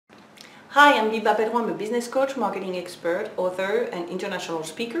Hi, I'm Biba Pedron. I'm a business coach, marketing expert, author and international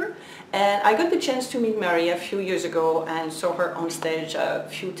speaker. And I got the chance to meet Maria a few years ago and saw her on stage a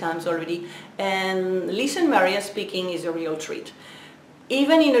few times already. And listen, Maria speaking is a real treat.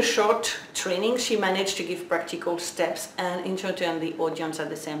 Even in a short training, she managed to give practical steps and entertain the audience at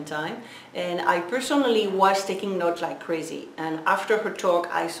the same time. And I personally was taking notes like crazy. And after her talk,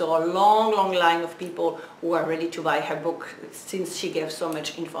 I saw a long line of people who are ready to buy her book since she gave so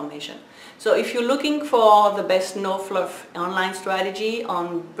much information. So if you're looking for the best no-fluff online strategy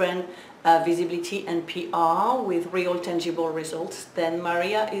on brand visibility and PR with real tangible results, then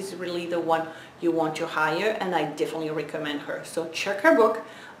Maria is really the one you want to hire, and I definitely recommend her. So check her book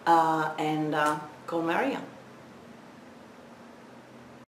and call Maria.